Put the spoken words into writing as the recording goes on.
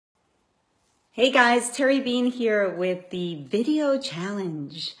Hey guys, Terry Bean here with the video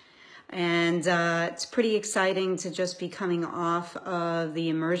challenge. And it's pretty exciting to just be coming off of the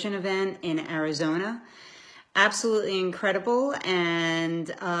Immersion event in Arizona. Absolutely incredible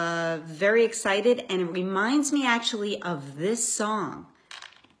and very excited. And it reminds me actually of this song.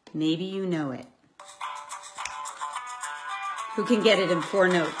 Maybe you know it. Who can get it in 4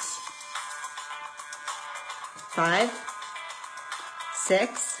 notes? 5,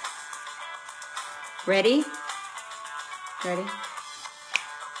 6. Ready? Ready?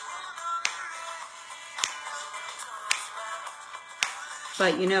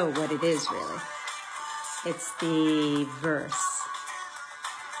 But you know what it is really. It's the verse,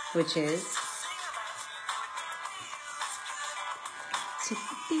 which is to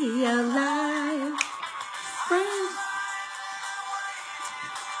be alive.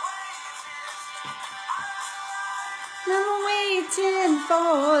 I'm waiting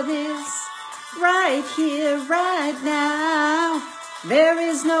for this. Right here, right now. There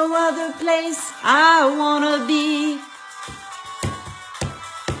is no other place I wanna be.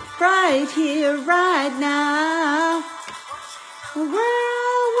 Right here, right now.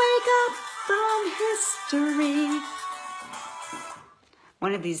 We'll wake up from history.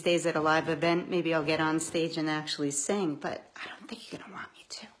 One of these days at a live event, maybe I'll get on stage and actually sing, but I don't think you're gonna want me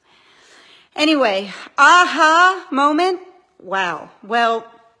to. Anyway, aha moment. Wow. Well,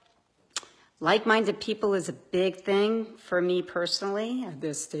 like-minded people is a big thing for me personally at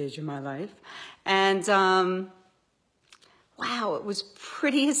this stage of my life. And wow, it was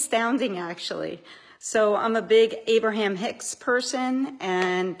pretty astounding actually. So I'm a big Abraham Hicks person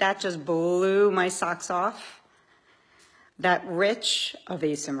and that just blew my socks off. That Rich of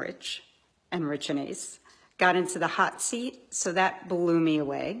Ace and Rich and Rich and Ace got into the hot seat. So that blew me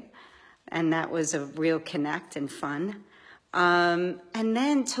away. And that was a real connect and fun. And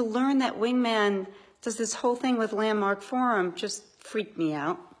then to learn that Wingman does this whole thing with Landmark Forum just freaked me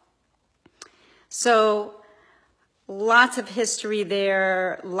out. So lots of history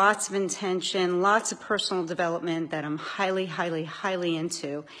there, lots of intention, lots of personal development that I'm highly, highly, highly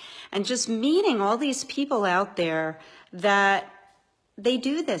into. And just meeting all these people out there that they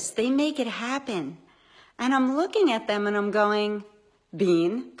do this, they make it happen. And I'm looking at them and I'm going,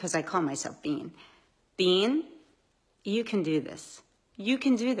 Bean, because I call myself Bean, Bean, you can do this. You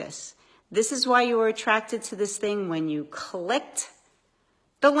can do this. This is why you were attracted to this thing when you clicked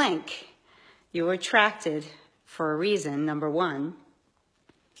the link. You were attracted for a reason, number one.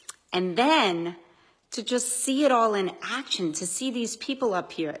 And then to just see it all in action, to see these people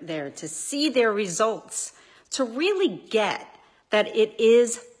up here, there, to see their results, to really get that it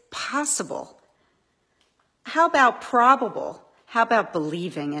is possible. How about probable? How about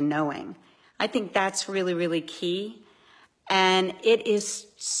believing and knowing? I think that's really, really key. And it is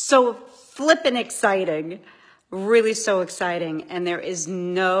so flippin' exciting, really so exciting. And there is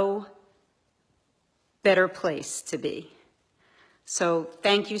no better place to be. So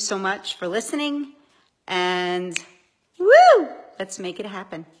thank you so much for listening. And woo, let's make it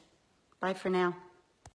happen. Bye for now.